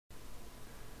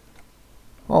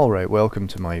Alright, welcome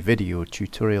to my video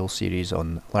tutorial series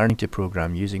on learning to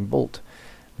program using Bolt.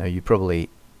 Now you probably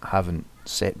haven't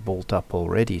set Bolt up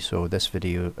already, so this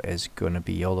video is going to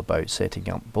be all about setting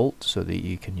up Bolt so that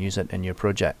you can use it in your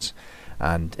projects.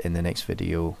 And in the next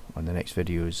video, on the next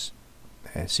video's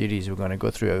series, we're going to go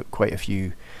through quite a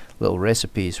few little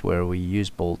recipes where we use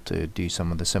Bolt to do some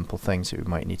of the simple things that we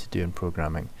might need to do in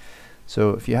programming.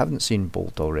 So if you haven't seen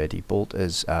Bolt already, Bolt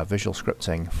is visual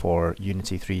scripting for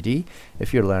Unity 3D.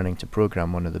 If you're learning to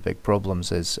program, one of the big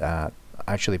problems is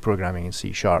actually programming in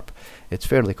C#. It's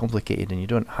fairly complicated and you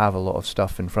don't have a lot of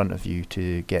stuff in front of you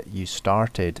to get you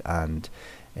started, and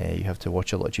you have to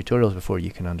watch a lot of tutorials before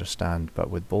you can understand. But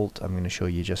with Bolt, I'm going to show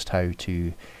you just how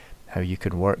you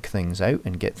can work things out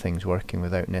and get things working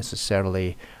without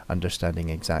necessarily understanding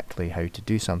exactly how to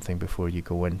do something before you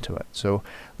go into it. So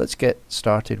let's get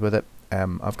started with it.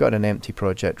 I've got an empty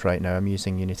project right now. I'm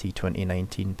using Unity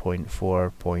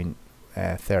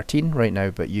 2019.4.13 right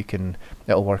now, but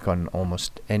it'll work on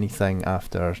almost anything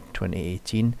after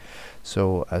 2018.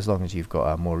 So as long as you've got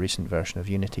a more recent version of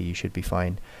Unity, you should be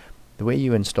fine. The way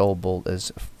you install Bolt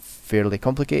is fairly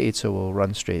complicated, so we'll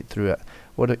run straight through it.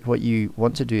 What you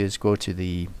want to do is go to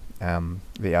the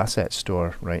asset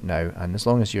store right now, and as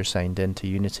long as you're signed into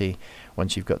Unity,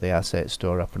 once you've got the asset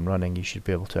store up and running, you should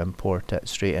be able to import it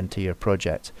straight into your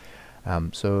project.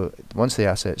 So once the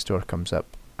asset store comes up,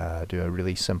 do a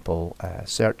really simple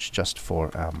search just for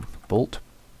Bolt.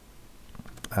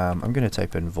 I'm going to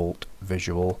type in Bolt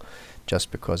Visual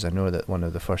just because I know that one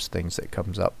of the first things that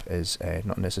comes up is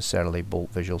not necessarily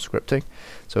Bolt Visual Scripting.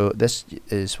 So this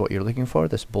is what you're looking for,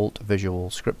 this Bolt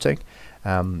Visual Scripting.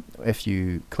 If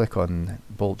you click on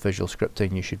Bolt Visual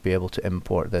Scripting, you should be able to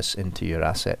import this into your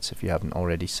assets if you haven't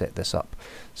already set this up.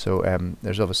 So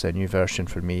there's obviously a new version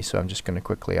for me, so I'm just going to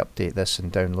quickly update this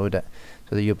and download it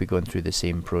so that you'll be going through the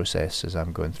same process as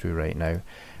I'm going through right now.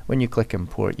 When you click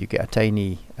import, you get a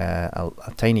tiny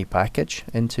package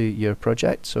into your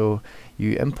project, so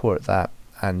you import that,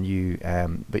 and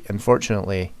but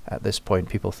unfortunately at this point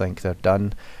people think they're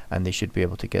done and they should be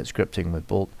able to get scripting with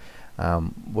Bolt.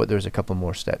 There's a couple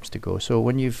more steps to go. So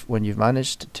when you've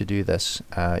managed to do this,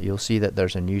 you'll see that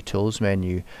there's a new tools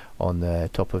menu on the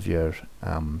top of your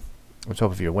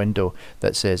window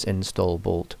that says install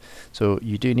Bolt. So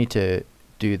you do need to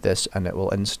do this, and it will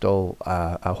install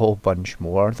a whole bunch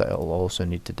more that it'll also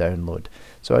need to download.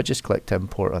 So I just clicked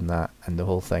import on that and the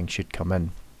whole thing should come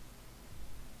in.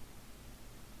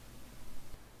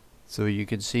 So you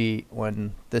can see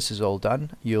when this is all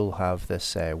done, you'll have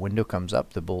this window comes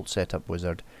up, the Bolt setup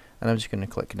wizard, and I'm just going to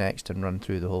click next and run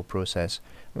through the whole process.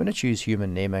 I'm going to choose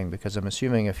human naming because I'm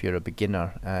assuming if you're a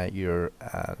beginner, you're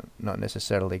not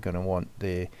necessarily going to want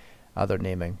the other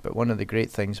naming. But one of the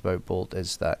great things about Bolt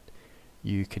is that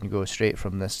you can go straight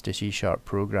from this to C#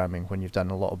 programming. When you've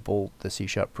done a lot of Bolt, the C#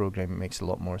 programming makes a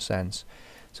lot more sense.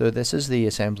 So this is the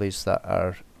assemblies that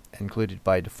are included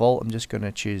by default. I'm just going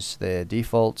to choose the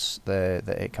defaults that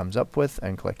it comes up with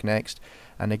and click next.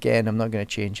 And again, I'm not going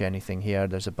to change anything here.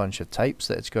 There's a bunch of types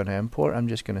that it's going to import. I'm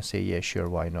just going to say yeah, sure,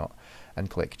 why not, and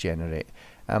click generate.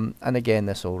 And again,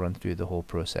 this will run through the whole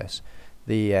process.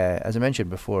 As I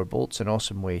mentioned before, Bolt's an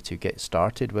awesome way to get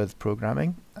started with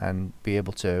programming and be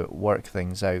able to work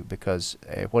things out, because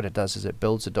what it does is it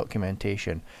builds the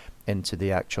documentation into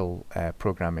the actual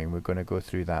programming. We're going to go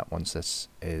through that once this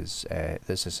is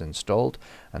installed.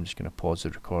 I'm just going to pause the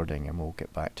recording and we'll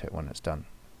get back to it when it's done.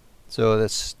 So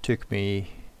this took me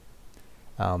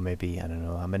maybe, I don't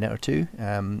know, a minute or two.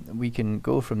 We can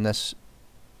go from this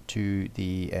to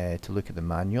look at the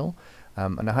manual.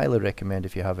 And I highly recommend,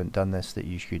 if you haven't done this, that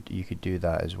you could do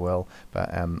that as well.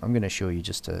 But I'm going to show you we're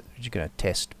just going to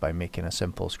test by making a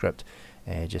simple script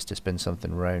just to spin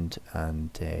something around, and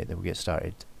then we'll get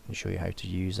started and show you how to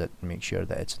use it and make sure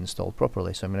that it's installed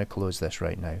properly. So I'm going to close this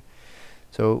right now.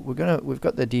 So we've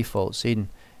got the default scene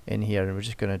in here, and we're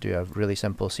just going to do a really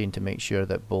simple scene to make sure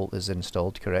that Bolt is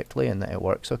installed correctly and that it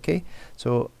works okay.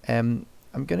 So I'm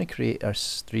going to create our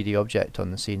 3D object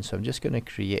on the scene, so I'm just going to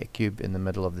create a cube in the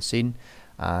middle of the scene,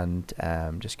 and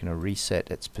I'm just going to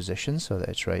reset its position so that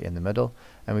it's right in the middle,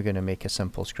 and we're going to make a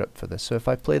simple script for this. So if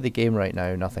I play the game right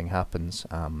now, nothing happens.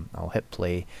 I'll hit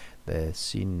play, the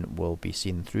scene will be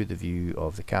seen through the view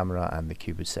of the camera and the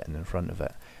cube is sitting in front of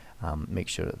it. Make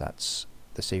sure that that's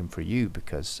the same for you,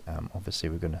 because obviously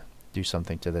we're going to do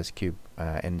something to this cube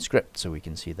in script so we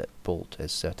can see that Bolt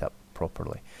is set up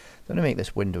properly. So I'm going to make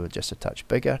this window just a touch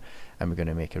bigger, and we're going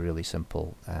to make a really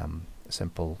simple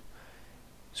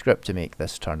script to make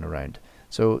this turn around.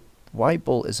 So why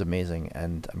Bolt is amazing,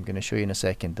 and I'm going to show you in a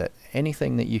second that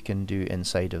anything that you can do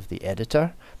inside of the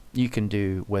editor you can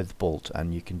do with Bolt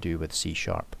and you can do with C#.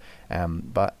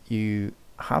 But you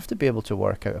have to be able to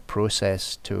work out a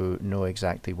process to know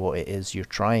exactly what it is you're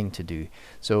trying to do.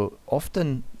 So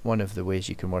often one of the ways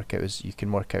you can work out is you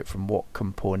can work out from what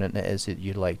component it is that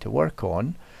you'd like to work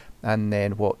on, and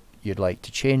then what you'd like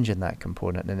to change in that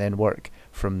component, and then work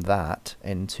from that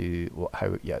into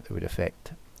how it would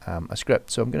affect a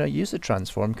script. So I'm going to use the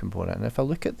transform component, and if I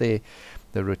look at the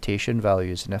rotation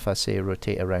values, and if I say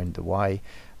rotate around the Y,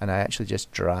 and I actually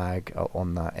just drag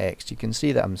on that X, you can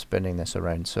see that I'm spinning this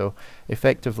around. So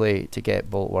effectively, to get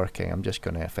Bolt working, I'm just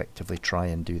going to effectively try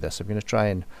and do this. I'm going to try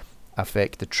and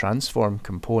affect the transform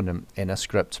component in a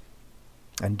script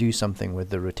and do something with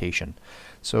the rotation.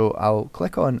 So I'll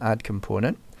click on add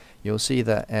component. You'll see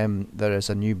that there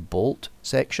is a new Bolt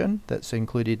section that's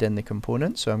included in the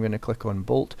component. So I'm going to click on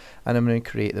Bolt, and I'm going to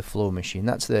create the flow machine.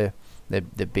 That's the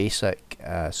basic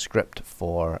script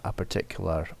for a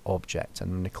particular object. And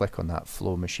I'm going to click on that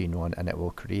flow machine one, and it will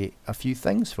create a few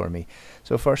things for me.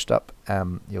 So first up,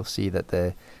 you'll see that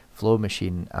the flow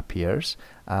machine appears,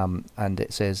 and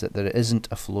it says that there isn't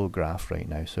a flow graph right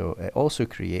now. So it also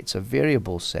creates a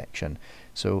variables section.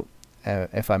 So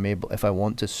if I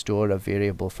want to store a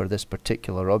variable for this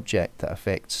particular object that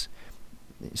affects,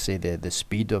 say, the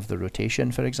speed of the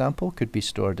rotation, for example, could be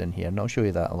stored in here, and I'll show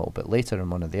you that a little bit later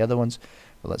in one of the other ones.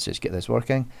 But let's just get this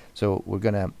working. So we're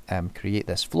going to create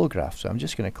this flow graph. So I'm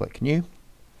just going to click new,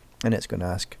 and it's going to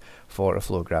ask for a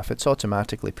flow graph. It's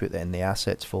automatically put that in the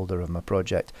assets folder of my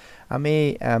project. I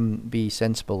may be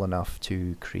sensible enough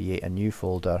to create a new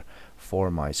folder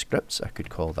for my scripts. I could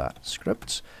call that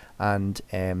scripts, and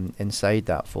inside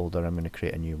that folder I'm going to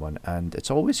create a new one. And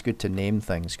it's always good to name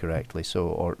things correctly,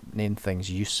 or name things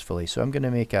usefully. So I'm going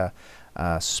to make a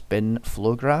spin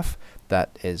flow graph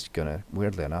that is going to,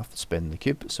 weirdly enough, spin the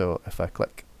cube. So if I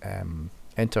click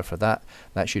enter for that,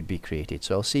 that should be created.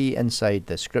 So I'll see inside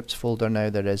the scripts folder now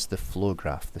there is the flow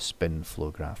graph, the spin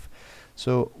flow graph.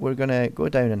 So we're going to go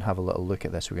down and have a little look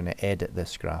at this. We're going to edit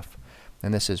this graph,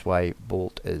 and this is why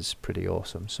Bolt is pretty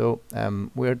awesome. So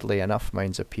weirdly enough,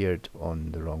 mine's appeared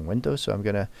on the wrong window, so I'm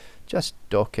going to just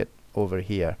dock it over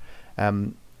here.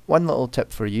 One little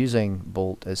tip for using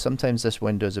Bolt is sometimes this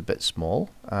window is a bit small,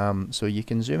 so you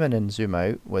can zoom in and zoom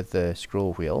out with the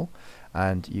scroll wheel,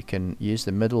 and you can use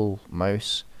the middle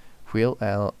mouse wheel,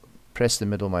 press the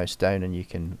middle mouse down, and you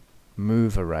can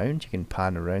move around, you can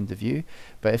pan around the view.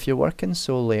 But if you're working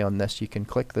solely on this, you can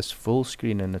click this full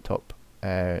screen in the top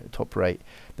right.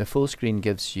 The full screen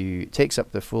takes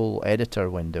up the full editor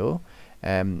window,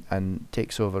 and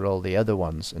takes over all the other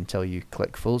ones until you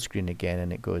click full screen again,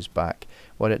 and it goes back.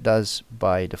 What it does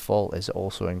by default is it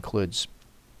also includes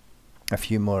a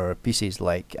few more pieces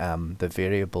like the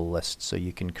variable list, so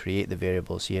you can create the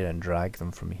variables here and drag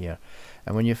them from here,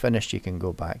 and when you're finished you can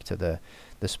go back to the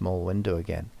small window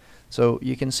again. So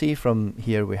you can see from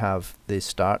here we have the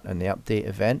start and the update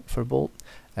event for Bolt.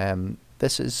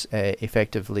 This is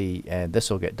effectively, this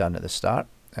will get done at the start.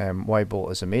 Why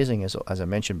Bolt is amazing is, as I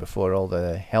mentioned before, all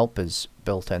the help is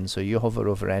built in, so you hover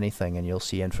over anything and you'll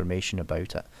see information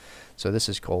about it. So this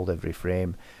is called every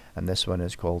frame, and this one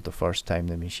is called the first time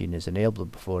the machine is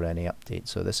enabled before any update.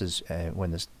 So this is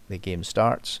when the game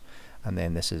starts, and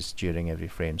then this is during every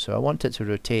frame. So I want it to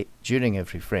rotate during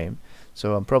every frame,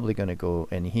 so I'm probably going to go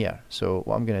in here. So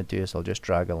what I'm going to do is I'll just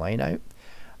drag a line out,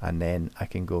 and then I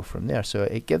can go from there. So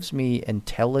it gives me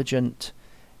intelligent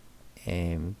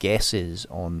guesses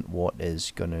on what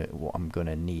I'm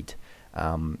gonna need.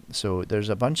 So there's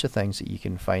a bunch of things that you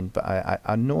can find, but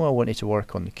I know I wanted to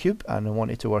work on the cube, and I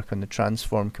wanted to work on the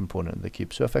transform component of the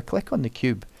cube. So if I click on the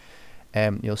cube,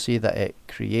 you'll see that it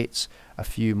creates a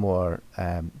few more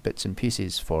bits and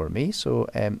pieces for me. So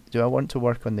do I want to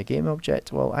work on the game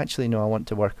object? Well, actually no, I want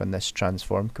to work on this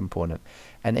transform component,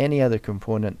 and any other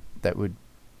component that would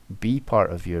be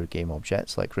part of your game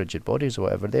objects, like rigid bodies or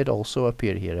whatever, they'd also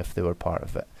appear here if they were part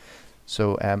of it.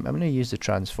 So I'm going to use the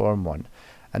transform one,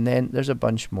 and then there's a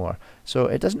bunch more. So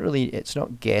it's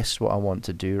not guessed what I want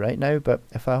to do right now, but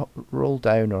if I roll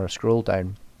down or scroll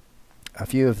down, a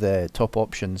few of the top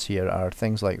options here are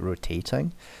things like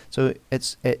rotating. So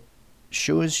it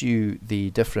shows you the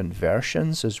different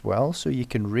versions as well, so you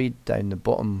can read down the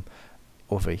bottom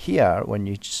over here. When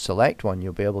you select one,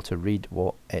 you'll be able to read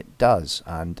what it does,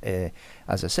 and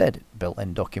as I said,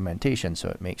 built-in documentation, so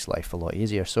it makes life a lot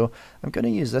easier. So I'm going to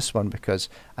use this one because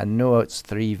I know it's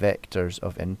 3 vectors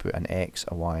of input, an X,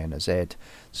 a Y, and a Z.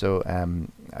 So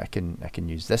I can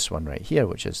use this one right here,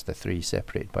 which is the 3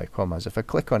 separated by commas. If I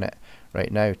click on it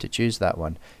right now to choose that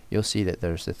one, you'll see that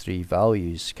there's the 3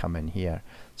 values come in here.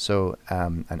 So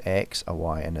an X, a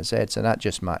Y and a Z, so that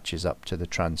just matches up to the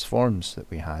transforms that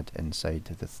we had inside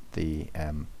of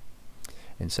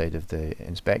the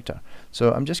inspector.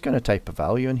 So I'm just going to type a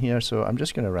value in here, so I'm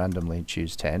just going to randomly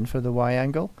choose 10 for the Y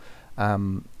angle,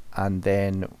 and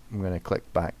then I'm going to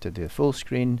click back to do full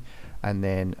screen, and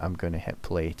then I'm going to hit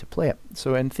play to play it.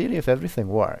 So in theory, if everything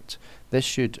worked, this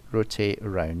should rotate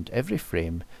around every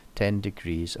frame 10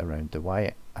 degrees around the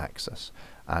Y axis.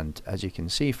 And as you can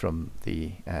see from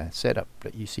the setup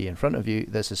that you see in front of you,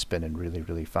 this is spinning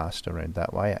really fast around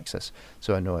that Y axis,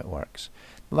 so I know it works.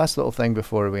 The last little thing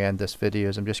before we end this video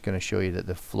is I'm just going to show you that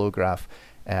the FlowGraph,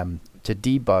 to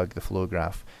debug the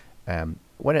FlowGraph,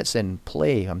 when it's in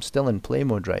play, I'm still in play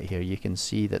mode right here, you can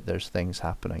see that there's things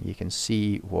happening. You can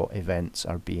see what events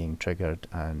are being triggered,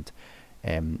 and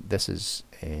this is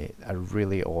a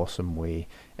really awesome way.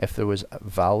 If there was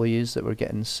values that were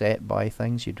getting set by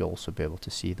things, you'd also be able to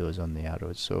see those on the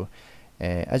arrows. So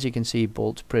as you can see,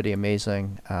 Bolt's pretty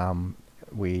amazing.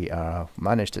 We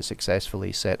managed to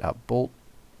successfully set up Bolt,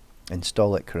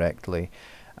 install it correctly,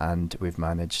 and we've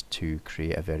managed to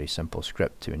create a very simple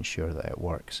script to ensure that it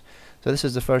works. So this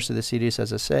is the first of the series.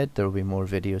 As I said, there will be more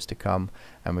videos to come,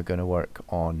 and we're going to work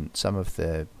on some of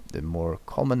the more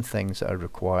common things that are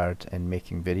required in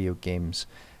making video games,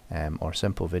 or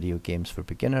simple video games for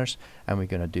beginners, and we're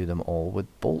going to do them all with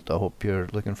Bolt. I hope you're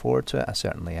looking forward to it. I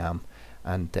certainly am,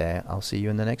 and I'll see you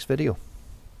in the next video.